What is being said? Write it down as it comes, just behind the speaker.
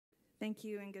Thank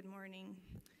you and good morning.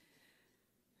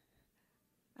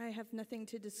 I have nothing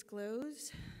to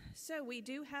disclose. So we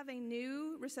do have a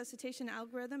new resuscitation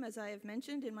algorithm, as I have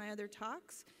mentioned in my other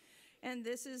talks. And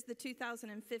this is the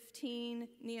 2015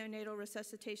 Neonatal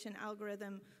Resuscitation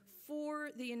algorithm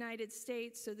for the United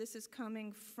States. So this is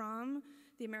coming from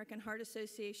the American Heart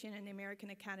Association and the American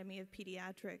Academy of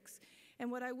Pediatrics. And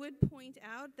what I would point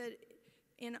out that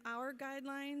in our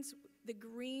guidelines, the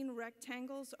green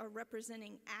rectangles are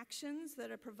representing actions that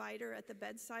a provider at the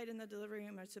bedside in the delivery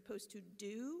room are supposed to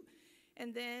do.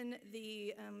 And then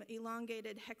the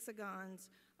elongated hexagons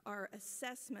are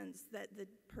assessments that the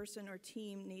person or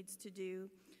team needs to do.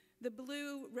 The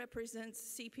blue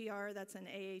represents CPR, that's an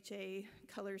AHA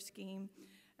color scheme.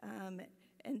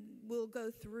 And we'll go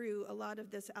through a lot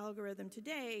of this algorithm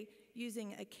today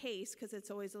using a case, because it's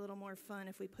always a little more fun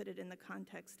if we put it in the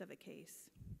context of a case.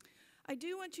 I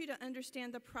do want you to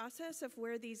understand the process of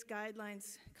where these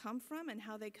guidelines come from and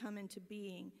how they come into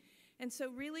being. And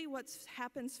so really what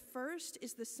happens first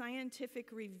is the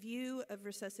scientific review of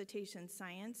resuscitation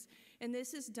science. And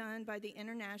this is done by the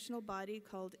international body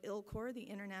called ILCOR, the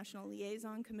International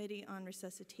Liaison Committee on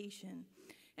Resuscitation.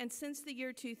 And since the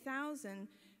year 2000,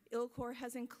 ILCOR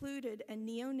has included a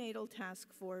neonatal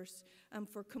task force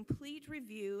for complete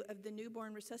review of the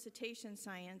newborn resuscitation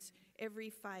science every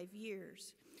 5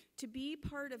 years. To be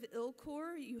part of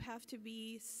ILCOR, you have to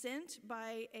be sent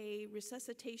by a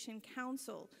resuscitation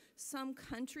council. Some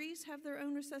countries have their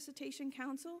own resuscitation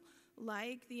council,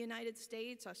 like the United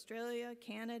States, Australia,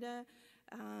 Canada,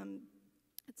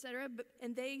 etc.,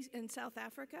 and South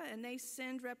Africa, and they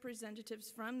send representatives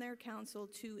from their council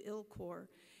to ILCOR.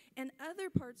 In other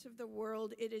parts of the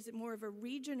world, it is more of a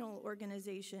regional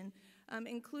organization,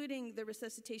 including the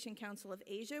Resuscitation Council of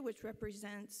Asia, which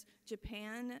represents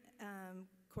Japan,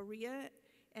 Korea,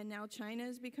 and now China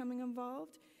is becoming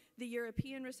involved. The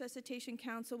European Resuscitation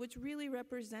Council, which really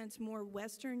represents more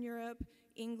Western Europe,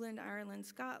 England, Ireland,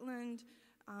 Scotland,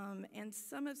 and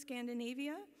some of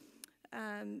Scandinavia.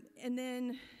 And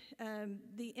then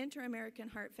the Inter-American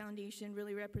Heart Foundation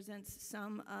really represents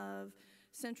some of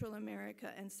Central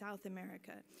America and South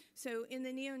America. So in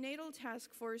the neonatal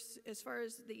task force, as far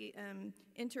as the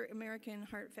Inter-American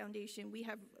Heart Foundation, we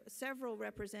have several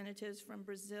representatives from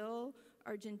Brazil,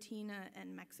 Argentina,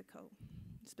 and Mexico,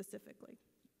 specifically.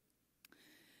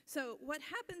 So what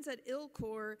happens at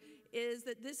ILCOR is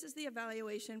that this is the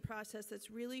evaluation process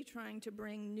that's really trying to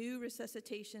bring new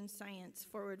resuscitation science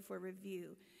forward for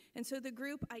review. And so the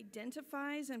group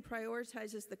identifies and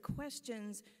prioritizes the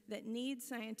questions that need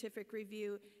scientific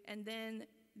review, and then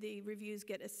the reviews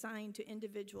get assigned to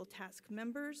individual task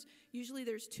members. Usually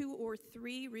there's 2 or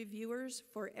 3 reviewers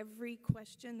for every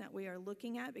question that we are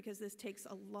looking at, because this takes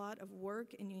a lot of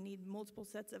work and you need multiple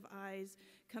sets of eyes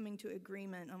coming to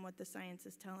agreement on what the science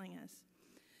is telling us.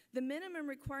 The minimum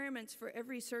requirements for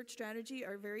every search strategy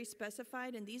are very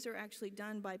specified, and these are actually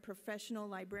done by professional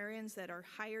librarians that are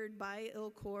hired by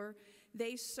ILCOR.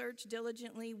 They search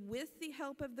diligently with the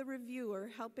help of the reviewer,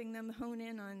 helping them hone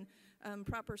in on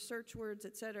proper search words,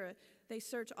 etc. They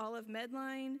search all of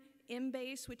Medline,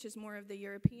 Embase, which is more of the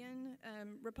European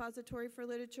repository for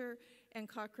literature, and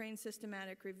Cochrane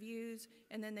systematic reviews,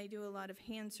 and then they do a lot of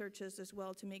hand searches as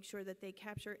well to make sure that they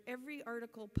capture every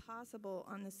article possible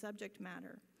on the subject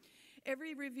matter.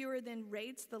 Every reviewer then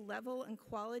rates the level and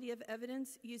quality of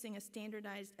evidence using a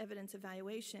standardized evidence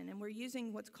evaluation. And we're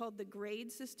using what's called the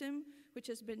GRADE system, which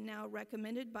has been now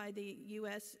recommended by the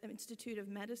U.S. Institute of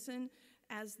Medicine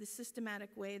as the systematic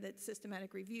way that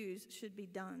systematic reviews should be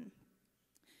done.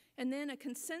 And then a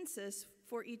consensus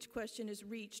for each question is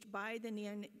reached by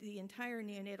the entire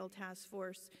neonatal task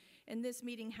force. And this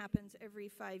meeting happens every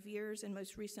 5 years, and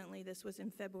most recently this was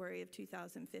in February of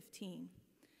 2015.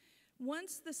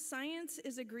 Once the science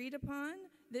is agreed upon,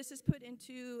 this is put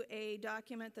into a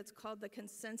document that's called the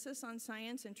Consensus on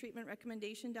Science and Treatment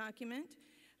Recommendation document,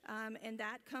 and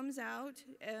that comes out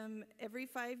every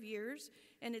 5 years,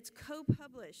 and it's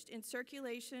co-published in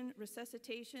Circulation,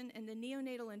 Resuscitation, and the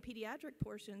neonatal and pediatric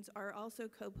portions are also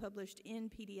co-published in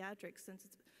pediatrics, since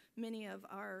many of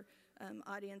our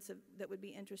audience that would be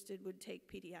interested would take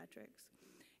pediatrics.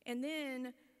 And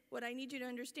then what I need you to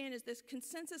understand is this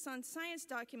Consensus on Science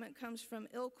document comes from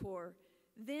ILCOR.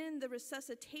 Then the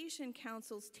resuscitation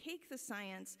councils take the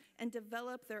science and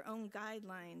develop their own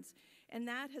guidelines. And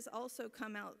that has also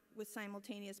come out with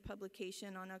simultaneous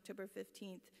publication on October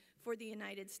 15th for the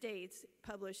United States,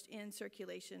 published in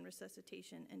Circulation,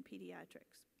 Resuscitation, and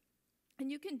Pediatrics. And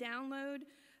you can download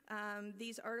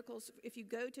These articles, if you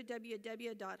go to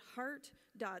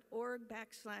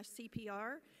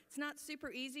www.heart.org/CPR, it's not super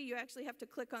easy. You actually have to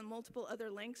click on multiple other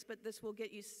links, but this will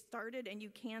get you started and you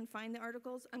can find the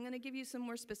articles. I'm going to give you some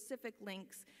more specific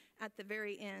links at the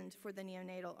very end for the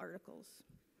neonatal articles.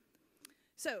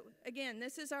 So again,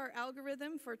 this is our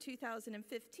algorithm for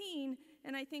 2015,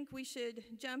 and I think we should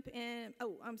jump in.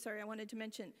 Oh, I'm sorry, I wanted to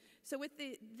mention. So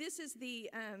this is the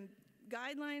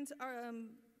guidelines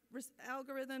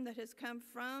algorithm that has come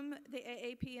from the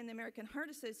AAP and the American Heart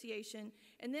Association.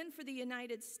 And then for the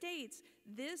United States,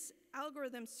 this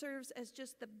algorithm serves as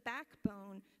just the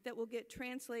backbone that will get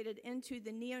translated into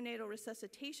the Neonatal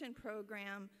Resuscitation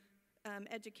Program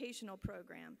educational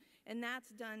program. And that's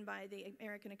done by the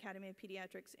American Academy of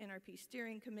Pediatrics NRP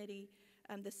Steering Committee.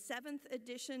 The 7th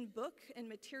edition book and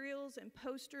materials and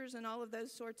posters and all of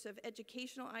those sorts of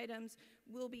educational items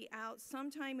will be out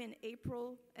sometime in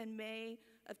April and May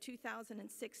of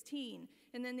 2016.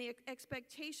 And then the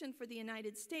expectation for the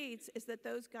United States is that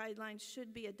those guidelines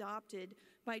should be adopted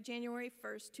by January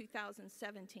 1st,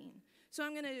 2017. So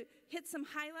I'm going to hit some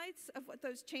highlights of what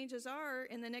those changes are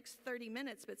in the next 30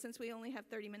 minutes, but since we only have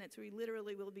 30 minutes, we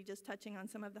literally will be just touching on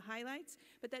some of the highlights.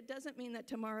 But that doesn't mean that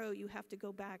tomorrow you have to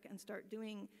go back and start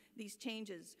doing these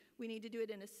changes. We need to do it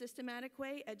in a systematic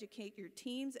way, educate your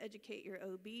teams, educate your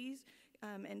OBs,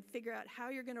 and figure out how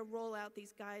you're going to roll out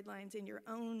these guidelines in your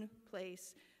own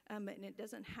place, and it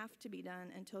doesn't have to be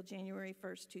done until January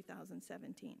 1st,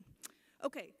 2017.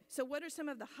 Okay, so what are some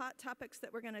of the hot topics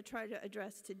that we're going to try to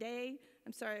address today?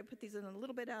 I'm sorry, I put these in a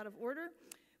little bit out of order.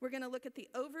 We're going to look at the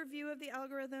overview of the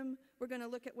algorithm. We're going to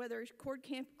look at whether cord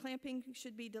clamping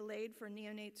should be delayed for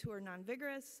neonates who are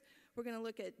non-vigorous. We're going to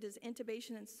look at, does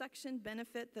intubation and suction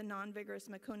benefit the non-vigorous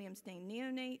meconium-stained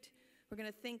neonate? We're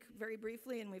going to think very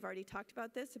briefly, and we've already talked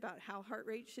about this, about how heart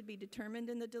rate should be determined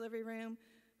in the delivery room.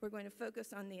 We're going to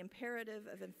focus on the imperative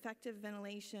of effective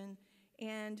ventilation.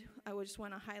 And I just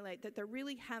want to highlight that there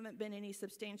really haven't been any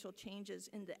substantial changes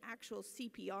in the actual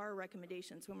CPR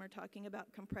recommendations when we're talking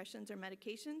about compressions or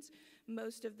medications.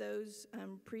 Most of those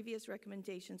previous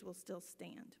recommendations will still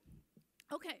stand.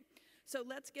 Okay, so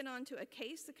let's get on to a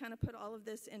case to kind of put all of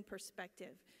this in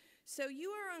perspective. So you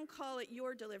are on call at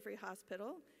your delivery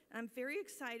hospital. I'm very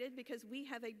excited because we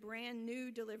have a brand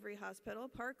new delivery hospital,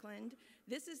 Parkland.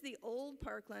 This is the old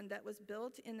Parkland that was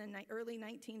built in the early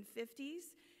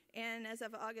 1950s. And as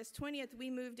of August 20th, we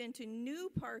moved into new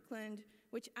Parkland,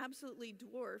 which absolutely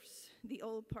dwarfs the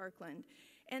old Parkland.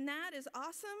 And that is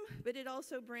awesome, but it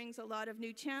also brings a lot of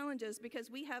new challenges because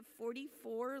we have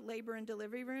 44 labor and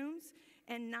delivery rooms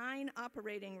and 9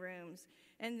 operating rooms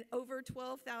and over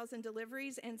 12,000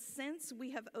 deliveries. And since we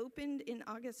have opened in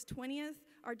August 20th,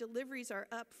 our deliveries are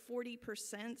up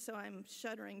 40%. So I'm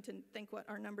shuddering to think what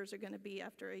our numbers are going to be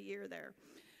after a year there.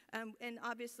 And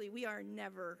obviously, we are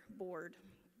never bored.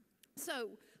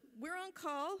 So we're on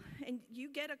call, and you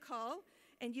get a call,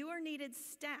 and you are needed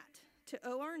stat to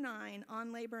OR9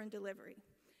 on labor and delivery.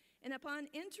 And upon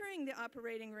entering the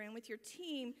operating room with your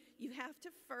team, you have to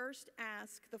first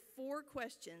ask the 4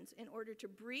 questions in order to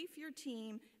brief your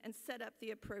team and set up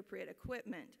the appropriate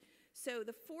equipment. So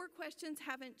the 4 questions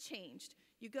haven't changed.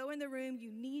 You go in the room,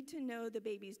 you need to know the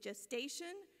baby's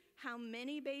gestation, how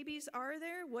many babies are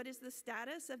there, what is the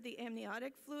status of the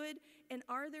amniotic fluid, and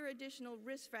are there additional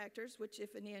risk factors, which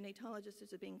if a neonatologist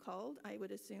is being called, I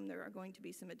would assume there are going to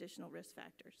be some additional risk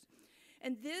factors.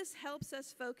 And this helps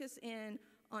us focus in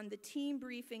on the team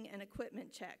briefing and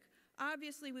equipment check.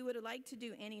 Obviously, we would like to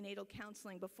do antenatal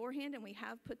counseling beforehand, and we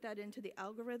have put that into the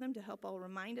algorithm to help all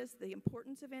remind us the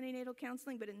importance of antenatal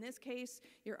counseling, but in this case,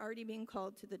 you're already being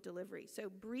called to the delivery. So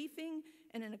briefing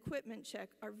and an equipment check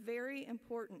are very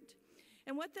important.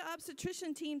 And what the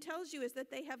obstetrician team tells you is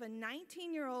that they have a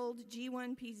 19-year-old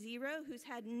G1P0 who's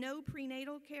had no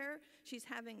prenatal care. She's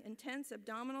having intense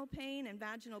abdominal pain and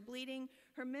vaginal bleeding.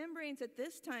 Her membranes at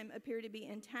this time appear to be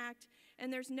intact,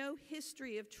 and there's no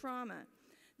history of trauma.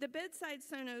 The bedside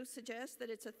sono suggests that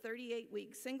it's a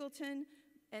 38-week singleton,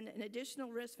 and an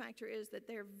additional risk factor is that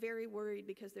they're very worried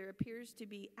because there appears to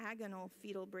be agonal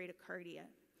fetal bradycardia.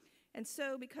 And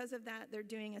so because of that, they're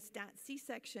doing a stat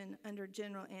C-section under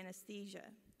general anesthesia.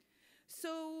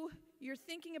 So you're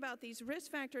thinking about these risk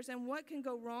factors and what can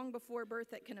go wrong before birth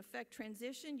that can affect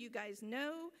transition. You guys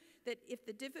know that if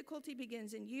the difficulty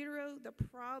begins in utero, the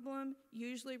problem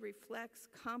usually reflects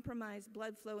compromised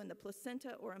blood flow in the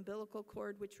placenta or umbilical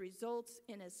cord, which results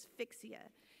in asphyxia.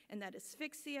 And that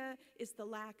asphyxia is the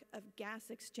lack of gas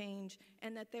exchange,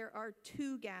 and that there are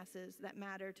 2 gases that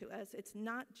matter to us. It's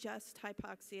not just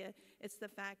hypoxia, it's the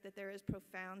fact that there is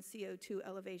profound CO2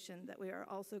 elevation that we are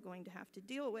also going to have to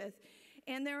deal with.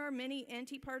 And there are many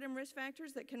antepartum risk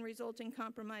factors that can result in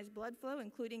compromised blood flow,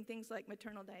 including things like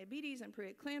maternal diabetes and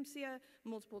preeclampsia,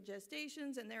 multiple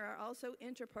gestations, and there are also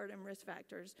intrapartum risk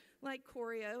factors like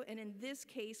choreo. And in this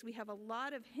case, we have a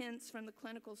lot of hints from the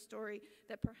clinical story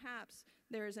that perhaps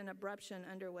there is an abruption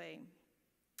underway.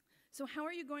 So how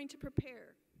are you going to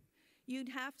prepare? You'd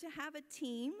have to have a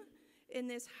team in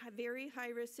this very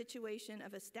high-risk situation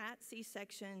of a stat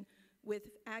C-section with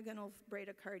agonal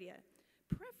bradycardia.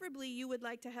 Preferably, you would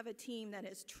like to have a team that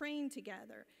is trained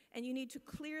together, and you need to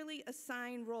clearly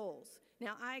assign roles.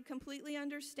 Now, I completely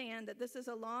understand that this is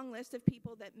a long list of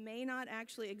people that may not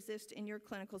actually exist in your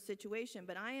clinical situation,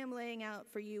 but I am laying out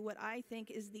for you what I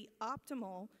think is the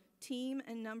optimal team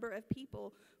and number of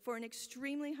people for an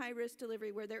extremely high-risk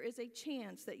delivery where there is a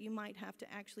chance that you might have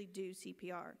to actually do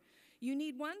CPR. You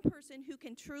need one person who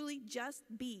can truly just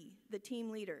be the team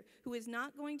leader, who is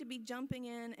not going to be jumping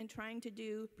in and trying to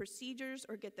do procedures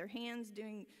or get their hands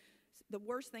doing. The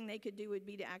worst thing they could do would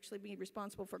be to actually be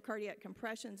responsible for cardiac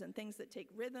compressions and things that take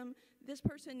rhythm. This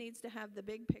person needs to have the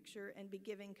big picture and be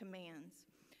giving commands.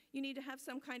 You need to have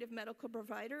some kind of medical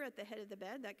provider at the head of the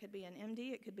bed. That could be an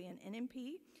MD, it could be an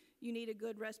NMP. You need a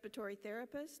good respiratory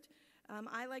therapist.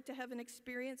 I like to have an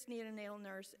experienced neonatal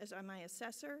nurse as my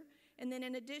assessor. And then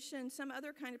in addition, some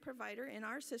other kind of provider. In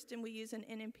our system, we use an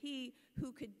NMP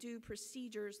who could do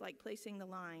procedures like placing the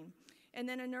line. And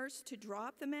then a nurse to draw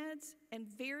up the meds. And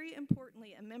very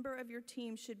importantly, a member of your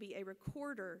team should be a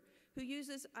recorder who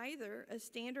uses either a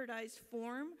standardized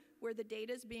form where the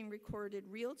data is being recorded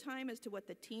real time as to what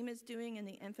the team is doing and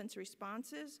the infant's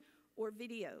responses, or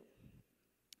video.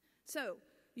 So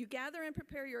you gather and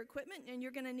prepare your equipment, and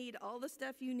you're going to need all the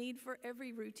stuff you need for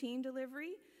every routine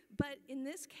delivery. But in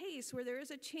this case, where there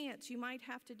is a chance you might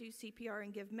have to do CPR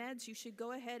and give meds, you should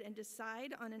go ahead and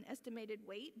decide on an estimated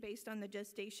weight based on the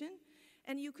gestation.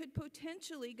 And you could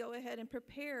potentially go ahead and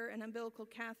prepare an umbilical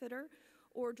catheter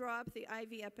or draw up the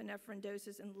IV epinephrine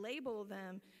doses and label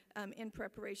them in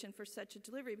preparation for such a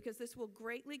delivery, because this will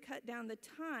greatly cut down the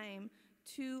time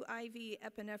to IV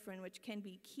epinephrine, which can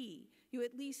be key. You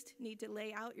at least need to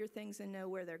lay out your things and know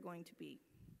where they're going to be.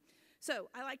 So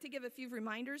I like to give a few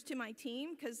reminders to my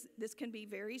team, because this can be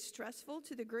very stressful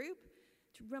to the group,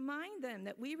 to remind them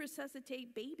that we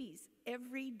resuscitate babies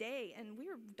every day, and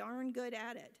we're darn good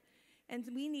at it. And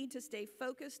we need to stay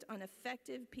focused on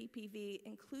effective PPV,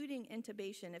 including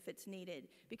intubation if it's needed,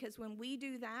 because when we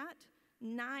do that,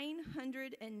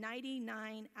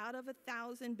 999 out of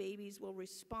 1,000 babies will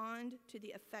respond to the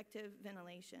effective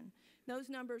ventilation. Those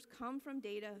numbers come from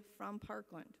data from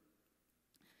Parkland.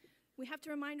 We have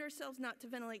to remind ourselves not to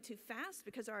ventilate too fast,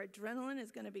 because our adrenaline is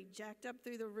going to be jacked up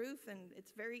through the roof, and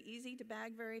it's very easy to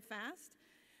bag very fast.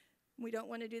 We don't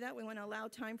want to do that. We want to allow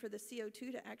time for the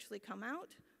CO2 to actually come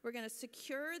out. We're going to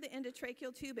secure the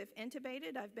endotracheal tube if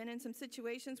intubated. I've been in some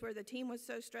situations where the team was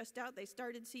so stressed out they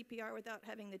started CPR without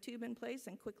having the tube in place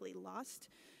and quickly lost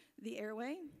the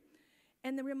airway.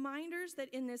 And the reminders that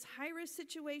in this high-risk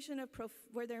situation of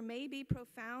where there may be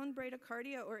profound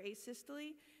bradycardia or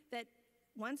asystole, that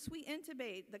once we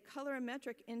intubate, the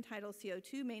colorimetric end-tidal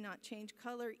CO2 may not change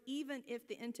color even if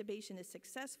the intubation is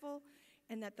successful,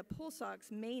 and that the pulse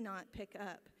ox may not pick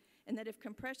up, and that if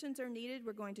compressions are needed,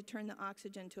 we're going to turn the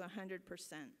oxygen to 100%.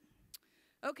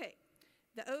 Okay,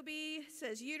 the OB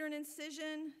says uterine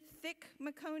incision, thick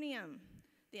meconium.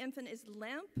 The infant is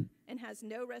limp and has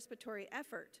no respiratory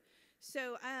effort.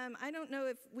 So I don't know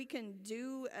if we can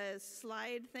do a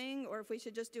slide thing, or if we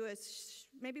should just do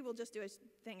maybe we'll just do a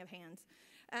thing of hands.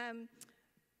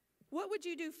 What would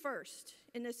you do first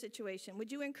in this situation?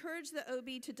 Would you encourage the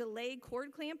OB to delay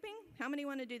cord clamping? How many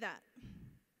want to do that?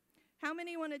 How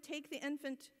many want to take the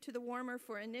infant to the warmer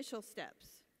for initial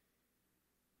steps?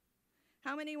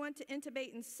 How many want to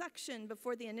intubate and suction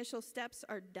before the initial steps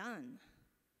are done?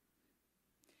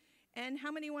 And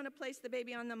how many want to place the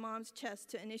baby on the mom's chest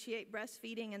to initiate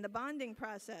breastfeeding and the bonding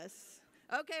process?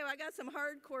 Okay, well, I got some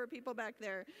hardcore people back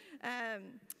there.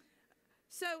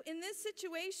 So in this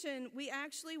situation, we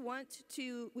actually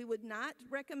we would not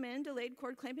recommend delayed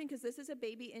cord clamping, because this is a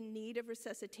baby in need of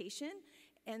resuscitation.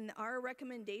 And our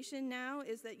recommendation now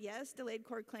is that yes, delayed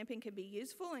cord clamping can be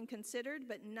useful and considered,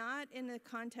 but not in the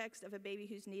context of a baby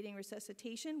who's needing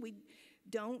resuscitation. We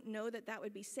don't know that that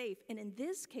would be safe. And in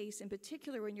this case in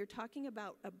particular, when you're talking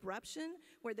about abruption,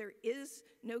 where there is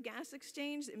no gas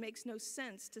exchange, it makes no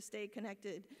sense to stay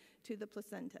connected to the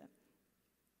placenta.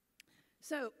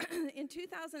 So in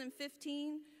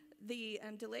 2015, the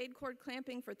delayed cord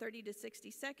clamping for 30 to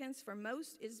 60 seconds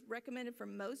is recommended for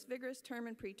most vigorous term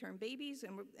and preterm babies.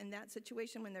 And in that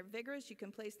situation, when they're vigorous, you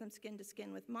can place them skin to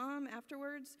skin with mom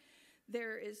afterwards.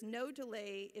 there is no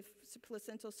delay if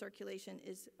placental circulation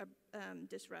is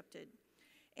disrupted.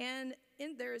 And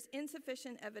there is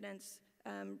insufficient evidence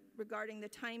regarding the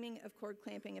timing of cord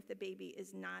clamping if the baby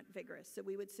is not vigorous. So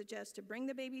we would suggest to bring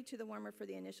the baby to the warmer for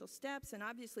the initial steps, and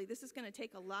obviously this is going to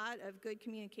take a lot of good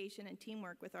communication and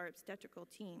teamwork with our obstetrical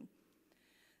team.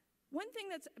 One thing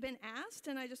that's been asked,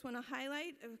 and I just want to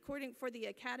highlight, according for the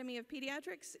Academy of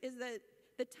Pediatrics, is that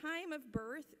the time of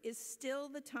birth is still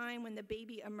the time when the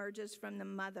baby emerges from the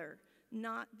mother,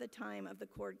 not the time of the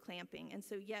cord clamping. And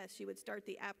so yes, you would start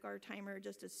the APGAR timer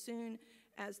just as soon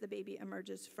as the baby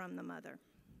emerges from the mother.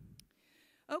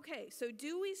 Okay, so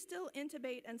do we still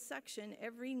intubate and suction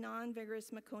every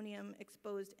non-vigorous meconium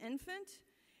exposed infant?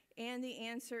 And the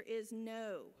answer is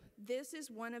no. This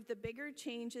is one of the bigger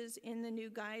changes in the new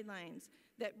guidelines,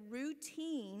 that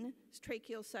routine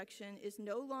tracheal suction is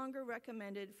no longer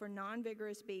recommended for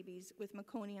non-vigorous babies with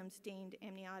meconium-stained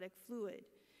amniotic fluid.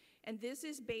 And this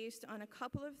is based on a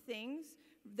couple of things.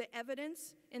 The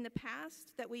evidence in the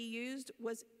past that we used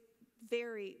was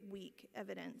very weak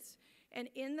evidence. And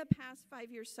in the past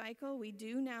 5-year cycle, we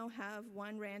do now have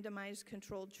one randomized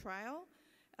controlled trial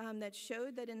that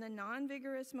showed that in the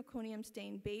non-vigorous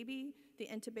meconium-stained baby, the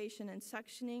intubation and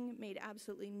suctioning made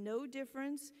absolutely no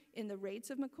difference in the rates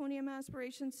of meconium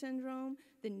aspiration syndrome,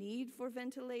 the need for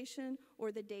ventilation,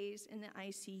 or the days in the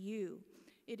ICU.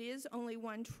 It is only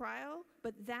one trial,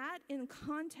 but that in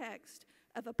context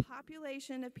of a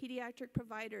population of pediatric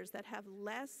providers that have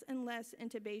less and less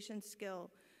intubation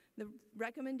skill, the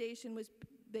recommendation was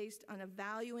based on a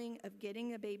valuing of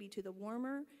getting a baby to the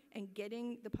warmer and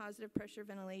getting the positive pressure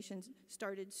ventilation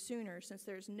started sooner, since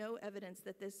there's no evidence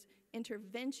that this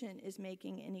intervention is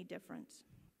making any difference.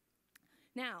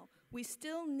 Now, we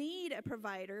still need a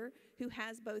provider who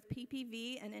has both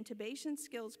PPV and intubation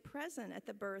skills present at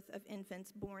the birth of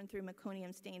infants born through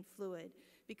meconium-stained fluid,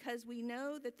 because we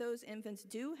know that those infants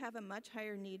do have a much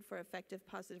higher need for effective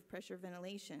positive pressure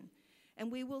ventilation. And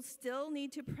we will still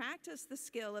need to practice the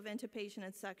skill of intubation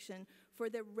and suction for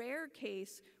the rare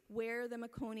case where the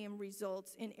meconium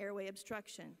results in airway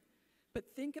obstruction. But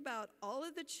think about all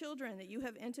of the children that you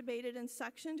have intubated and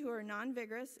suctioned who are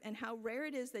non-vigorous, and how rare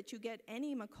it is that you get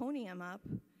any meconium up.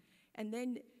 And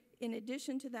then in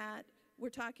addition to that, we're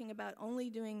talking about only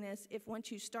doing this if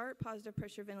once you start positive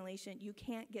pressure ventilation, you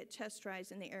can't get chest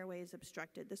rise and the airway is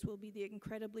obstructed. This will be the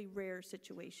incredibly rare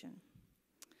situation.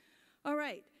 All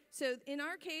right. So in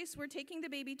our case, we're taking the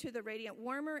baby to the radiant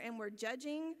warmer, and we're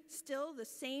judging still the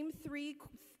same 3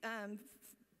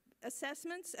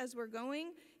 assessments as we're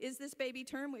going. Is this baby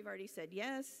term? We've already said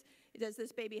yes. Does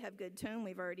this baby have good tone?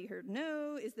 We've already heard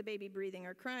no. Is the baby breathing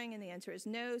or crying? And the answer is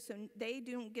no. So they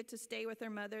don't get to stay with their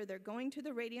mother. They're going to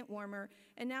the radiant warmer.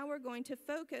 And now we're going to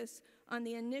focus on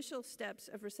the initial steps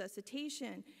of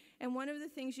resuscitation. And one of the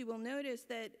things you will notice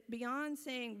that beyond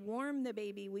saying warm the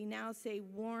baby, we now say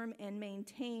warm and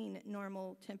maintain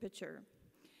normal temperature.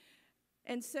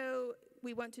 And so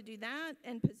we want to do that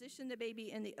and position the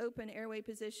baby in the open airway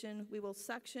position. We will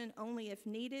suction only if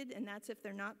needed, and that's if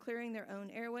they're not clearing their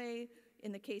own airway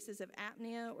in the cases of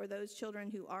apnea or those children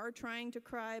who are trying to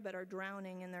cry but are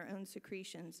drowning in their own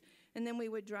secretions. And then we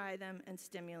would dry them and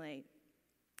stimulate.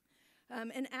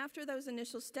 And after those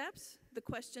initial steps, the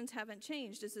questions haven't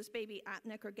changed. Is this baby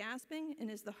apneic or gasping? And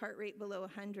is the heart rate below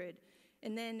 100?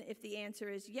 And then if the answer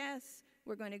is yes,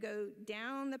 we're going to go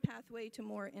down the pathway to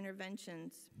more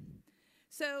interventions.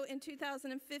 So in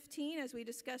 2015, as we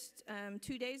discussed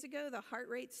 2 days ago, the heart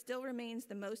rate still remains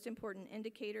the most important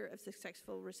indicator of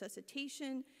successful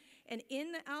resuscitation. And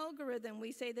in the algorithm,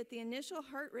 we say that the initial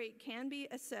heart rate can be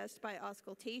assessed by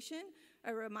auscultation,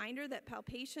 a reminder that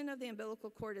palpation of the umbilical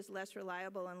cord is less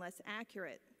reliable and less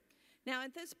accurate. Now,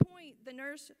 at this point, the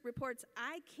nurse reports,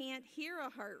 I can't hear a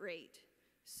heart rate.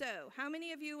 So how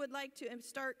many of you would like to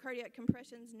start cardiac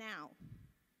compressions now?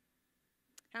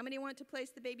 How many want to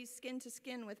place the baby skin to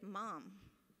skin with mom?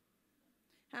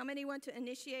 How many want to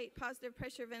initiate positive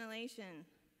pressure ventilation?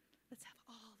 Let's have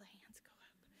all the hands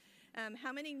go up.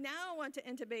 How many now want to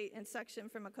intubate and suction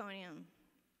for meconium?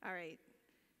 All right,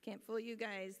 can't fool you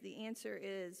guys. The answer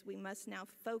is we must now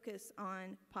focus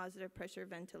on positive pressure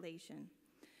ventilation.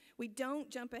 We don't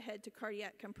jump ahead to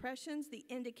cardiac compressions. The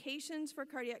indications for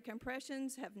cardiac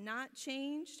compressions have not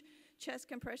changed. Chest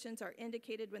compressions are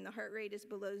indicated when the heart rate is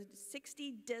below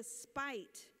 60,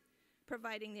 despite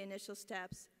providing the initial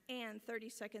steps and 30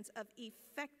 seconds of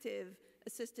effective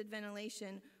assisted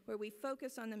ventilation, where we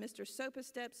focus on the Mr. SOPA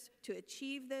steps to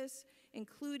achieve this,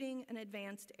 including an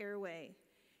advanced airway.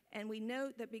 And we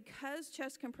note that because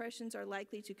chest compressions are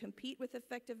likely to compete with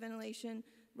effective ventilation,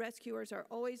 rescuers are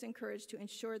always encouraged to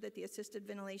ensure that the assisted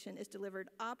ventilation is delivered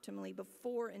optimally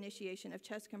before initiation of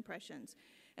chest compressions.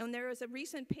 And there was a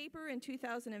recent paper in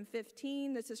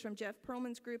 2015, this is from Jeff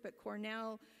Perlman's group at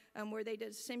Cornell, where they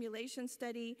did a simulation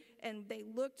study, and they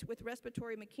looked with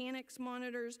respiratory mechanics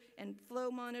monitors and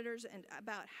flow monitors and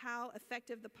about how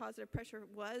effective the positive pressure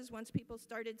was once people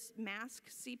started mask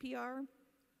CPR.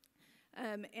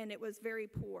 And it was very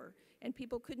poor. And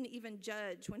people couldn't even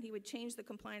judge when he would change the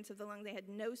compliance of the lung. They had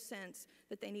no sense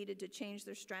that they needed to change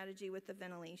their strategy with the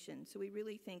ventilation. So we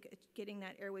really think getting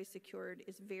that airway secured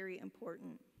is very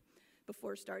important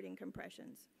before starting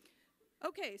compressions.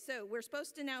 Okay, so we're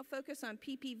supposed to now focus on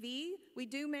PPV. We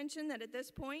do mention that at this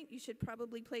point, you should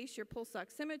probably place your pulse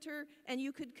oximeter, and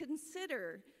you could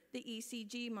consider the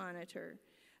ECG monitor.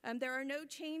 There are no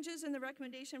changes in the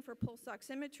recommendation for pulse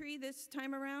oximetry this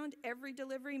time around. Every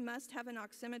delivery must have an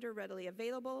oximeter readily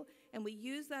available, and we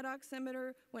use that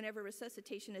oximeter whenever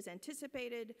resuscitation is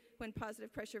anticipated, when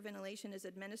positive pressure ventilation is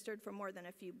administered for more than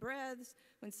a few breaths,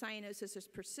 when cyanosis is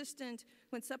persistent,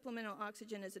 when supplemental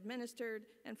oxygen is administered,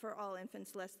 and for all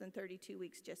infants less than 32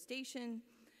 weeks gestation.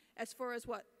 As far as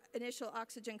what initial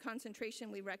oxygen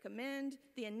concentration we recommend,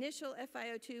 the initial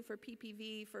FiO2 for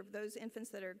PPV for those infants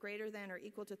that are greater than or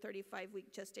equal to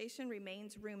 35-week gestation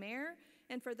remains room air,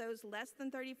 and for those less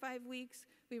than 35 weeks,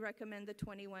 we recommend the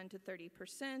 21 to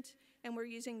 30%, and we're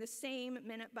using the same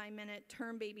minute-by-minute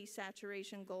term baby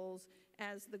saturation goals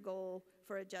as the goal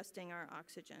for adjusting our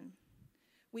oxygen.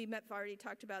 We already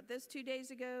talked about this 2 days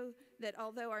ago, that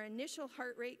although our initial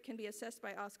heart rate can be assessed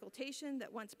by auscultation,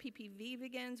 that once PPV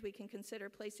begins, we can consider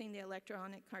placing the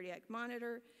electronic cardiac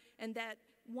monitor, and that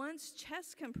once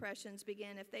chest compressions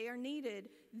begin, if they are needed,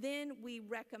 then we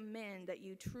recommend that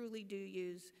you truly do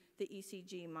use the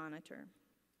ECG monitor.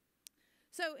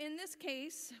 So in this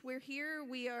case, we're here,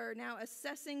 we are now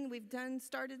assessing, we've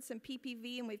started some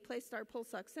PPV, and we've placed our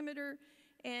pulse oximeter,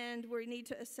 and we need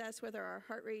to assess whether our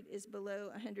heart rate is below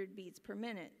 100 beats per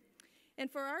minute. And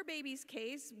for our baby's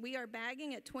case, we are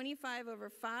bagging at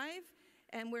 25/5,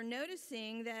 and we're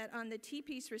noticing that on the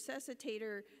T-piece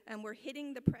resuscitator, we're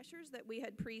hitting the pressures that we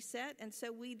had preset, and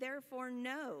so we therefore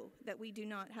know that we do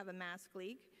not have a mask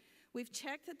leak. We've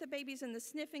checked that the baby's in the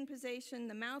sniffing position,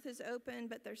 the mouth is open,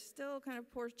 but there's still kind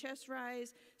of poor chest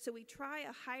rise, so we try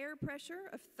a higher pressure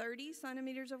of 30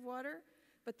 centimeters of water,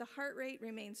 but the heart rate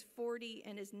remains 40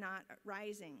 and is not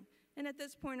rising. And at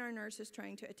this point, our nurse is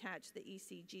trying to attach the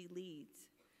ECG leads.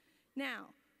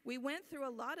 Now, we went through a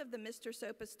lot of the Mr.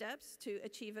 SOPA steps to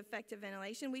achieve effective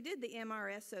ventilation. We did the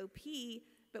MRSOP,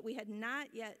 but we had not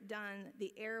yet done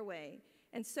the airway.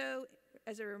 And so,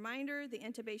 as a reminder, the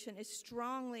intubation is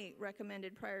strongly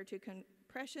recommended prior to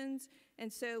compressions,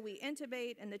 and so we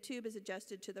intubate, and the tube is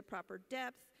adjusted to the proper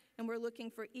depth, and we're looking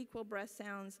for equal breath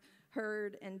sounds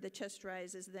heard, and the chest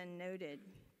rise is then noted.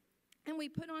 And we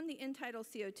put on the end-tidal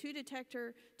CO2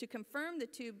 detector to confirm the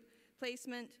tube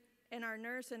placement, and our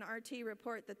nurse and RT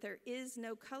report that there is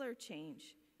no color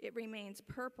change. It remains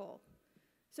purple.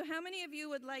 So how many of you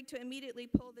would like to immediately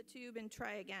pull the tube and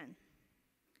try again?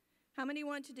 How many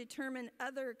want to determine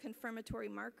other confirmatory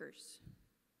markers?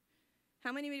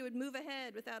 How many would move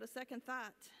ahead without a second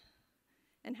thought?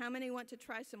 And how many want to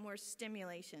try some more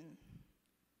stimulation?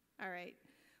 All right.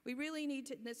 We really need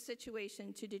to, in this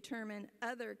situation, to determine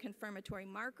other confirmatory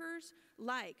markers,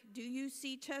 like, do you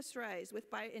see chest rise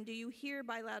and do you hear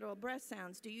bilateral breath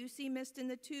sounds? Do you see mist in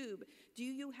the tube? Do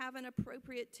you have an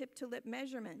appropriate tip-to-lip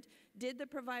measurement? Did the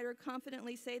provider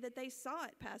confidently say that they saw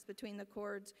it pass between the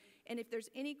cords? And if there's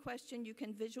any question, you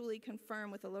can visually confirm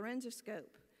with a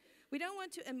laryngoscope. We don't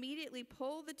want to immediately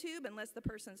pull the tube unless the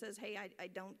person says, hey, I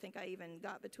don't think I even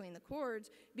got between the cords,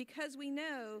 because we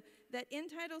know that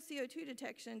end-tidal CO2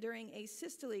 detection during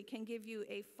asystole can give you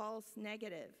a false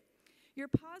negative. Your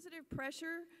positive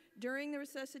pressure during the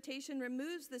resuscitation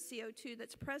removes the CO2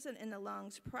 that's present in the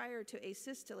lungs prior to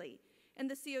asystole, and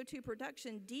the CO2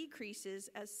 production decreases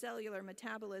as cellular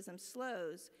metabolism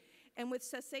slows. And with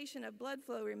cessation of blood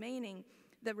flow remaining,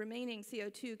 the remaining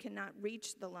CO2 cannot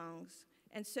reach the lungs.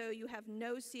 And so you have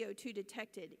no CO2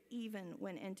 detected even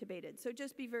when intubated. So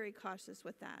just be very cautious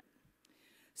with that.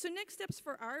 So next steps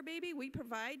for our baby, we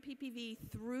provide PPV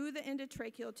through the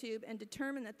endotracheal tube and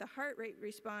determine that the heart rate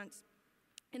response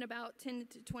in about 10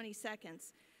 to 20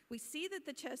 seconds. We see that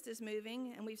the chest is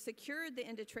moving, and we've secured the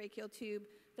endotracheal tube,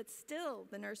 but still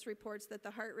the nurse reports that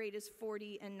the heart rate is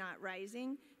 40 and not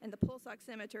rising, and the pulse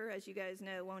oximeter, as you guys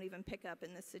know, won't even pick up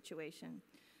in this situation.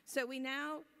 So we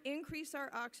now increase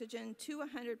our oxygen to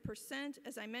 100%.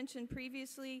 As I mentioned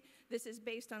previously, this is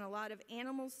based on a lot of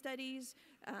animal studies,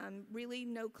 really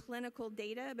no clinical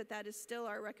data, but that is still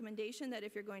our recommendation, that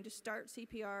if you're going to start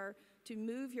CPR, to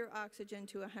move your oxygen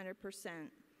to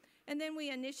 100%. And then we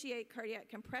initiate cardiac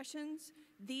compressions.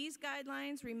 These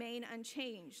guidelines remain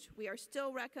unchanged. We are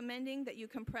still recommending that you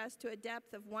compress to a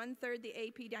depth of 1/3 the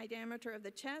AP diameter of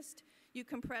the chest. You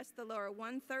compress the lower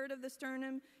 1/3 of the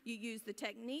sternum. You use the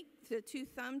technique, the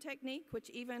two-thumb technique, which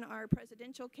even our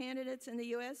presidential candidates in the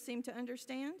U.S. seem to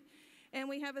understand. And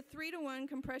we have a 3-to-1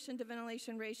 compression to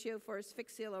ventilation ratio for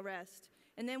asphyxial arrest.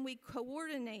 And then we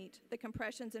coordinate the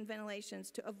compressions and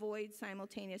ventilations to avoid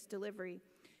simultaneous delivery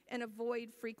and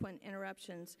avoid frequent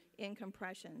interruptions in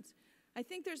compressions. I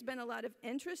think there's been a lot of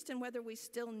interest in whether we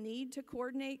still need to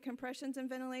coordinate compressions and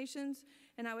ventilations,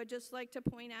 and I would just like to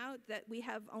point out that we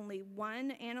have only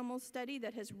one animal study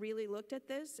that has really looked at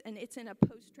this, and it's in a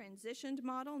post-transitioned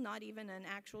model, not even an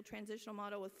actual transitional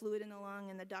model with fluid in the lung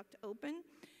and the duct open.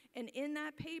 And in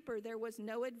that paper, there was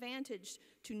no advantage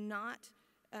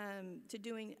to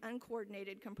doing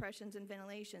uncoordinated compressions and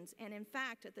ventilations. And in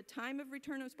fact, at the time of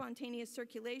return of spontaneous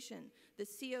circulation, the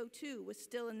CO2 was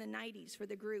still in the 90s for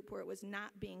the group where it was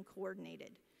not being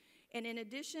coordinated. And in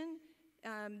addition,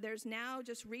 there's now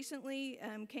just recently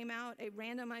came out a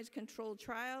randomized controlled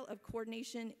trial of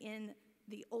coordination in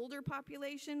the older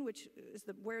population, which is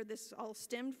where this all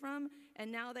stemmed from,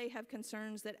 and now they have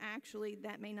concerns that actually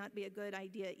that may not be a good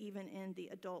idea even in the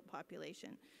adult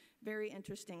population. Very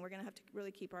interesting. We're going to have to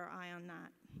really keep our eye on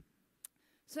that.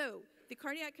 So the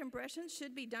cardiac compressions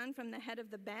should be done from the head of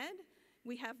the bed.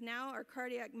 We have now our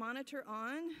cardiac monitor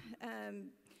on,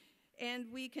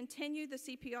 and we continue the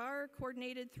CPR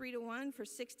coordinated 3-to-1 for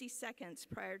 60 seconds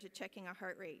prior to checking a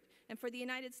heart rate. And for the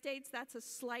United States, that's a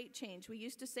slight change. We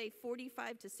used to say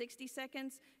 45 to 60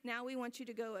 seconds. Now we want you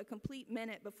to go a complete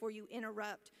minute before you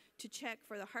interrupt to check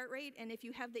for the heart rate. And if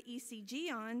you have the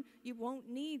ECG on, you won't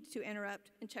need to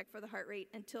interrupt and check for the heart rate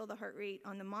until the heart rate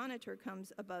on the monitor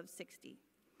comes above 60.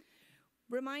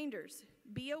 Reminders,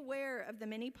 be aware of the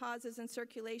many pauses in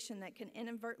circulation that can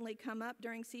inadvertently come up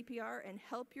during CPR and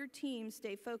help your team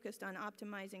stay focused on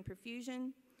optimizing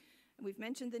perfusion. We've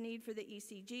mentioned the need for the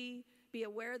ECG. Be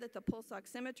aware that the pulse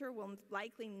oximeter will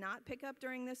likely not pick up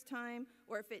during this time,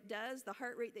 or if it does, the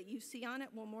heart rate that you see on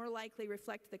it will more likely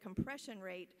reflect the compression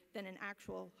rate than an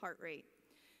actual heart rate.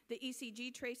 The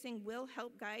ECG tracing will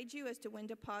help guide you as to when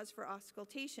to pause for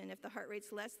auscultation. If the heart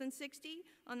rate's less than 60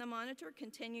 on the monitor,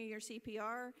 continue your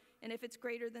CPR, and if it's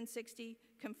greater than 60,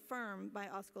 confirm by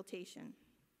auscultation.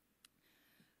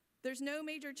 There's no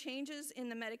major changes in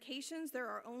the medications. There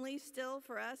are only still,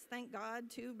 for us, thank God,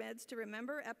 2 meds to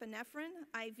remember. Epinephrine,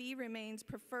 IV remains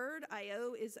preferred.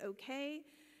 IO is okay.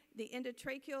 The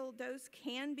endotracheal dose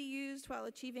can be used while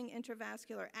achieving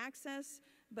intravascular access,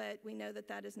 but we know that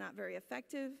that is not very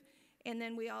effective. And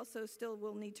then we also still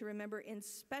will need to remember in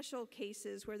special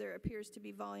cases where there appears to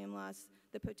be volume loss,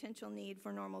 the potential need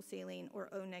for normal saline or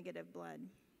O-negative blood.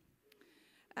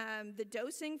 The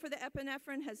dosing for the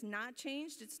epinephrine has not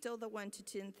changed. It's still the 1 to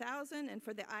 10,000. And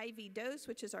for the IV dose,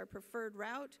 which is our preferred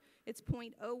route, it's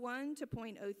 0.01 to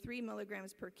 0.03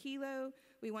 milligrams per kilo.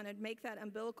 We want to make that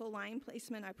umbilical line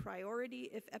placement a priority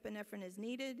if epinephrine is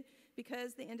needed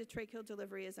because the endotracheal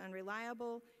delivery is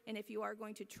unreliable. And if you are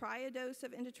going to try a dose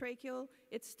of endotracheal,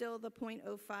 it's still the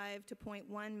 0.05 to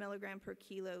 0.1 milligram per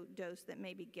kilo dose that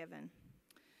may be given.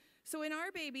 So in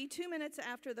our baby, 2 minutes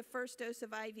after the first dose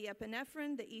of IV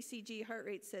epinephrine, the ECG heart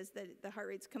rate says that the heart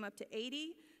rates come up to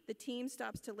 80. The team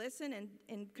stops to listen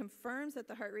and confirms that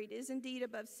the heart rate is indeed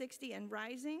above 60 and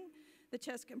rising. The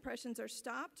chest compressions are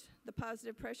stopped. The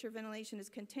positive pressure ventilation is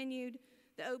continued.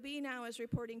 The OB now is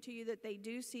reporting to you that they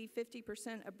do see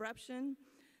 50% abruption.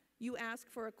 You ask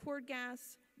for a cord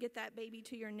gas, get that baby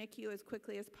to your NICU as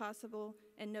quickly as possible,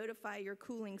 and notify your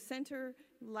cooling center.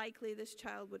 Likely this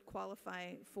child would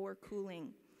qualify for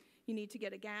cooling. You need to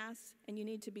get a gas, and you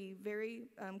need to be very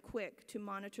quick to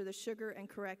monitor the sugar and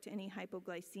correct any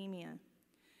hypoglycemia.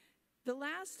 The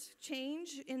last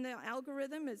change in the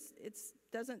algorithm is, it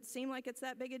doesn't seem like it's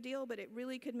that big a deal, but it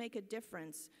really could make a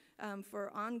difference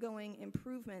for ongoing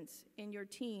improvements in your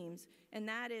teams, and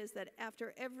that is that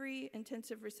after every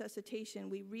intensive resuscitation,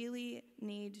 we really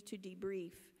need to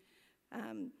debrief.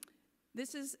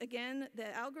 This is, again,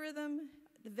 the algorithm.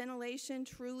 The ventilation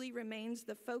truly remains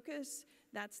the focus.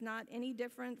 That's not any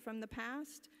different from the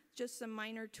past, just some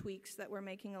minor tweaks that we're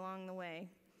making along the way.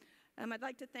 I'd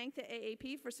like to thank the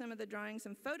AAP for some of the drawings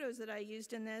and photos that I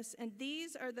used in this, and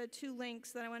these are the 2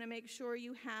 links that I want to make sure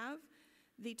you have.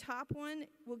 The top one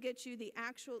will get you the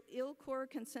actual ILCOR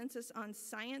Consensus on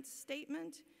Science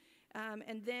statement,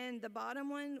 and then the bottom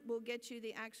one will get you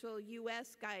the actual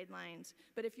U.S. guidelines.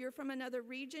 But if you're from another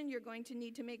region, you're going to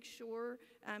need to make sure,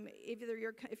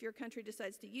 if your country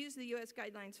decides to use the U.S.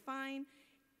 guidelines, fine.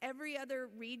 Every other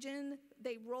region,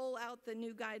 they roll out the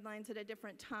new guidelines at a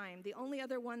different time. The only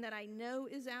other one that I know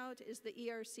is out is the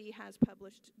ERC has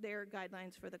published their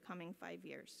guidelines for the coming 5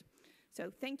 years.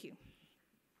 So thank you.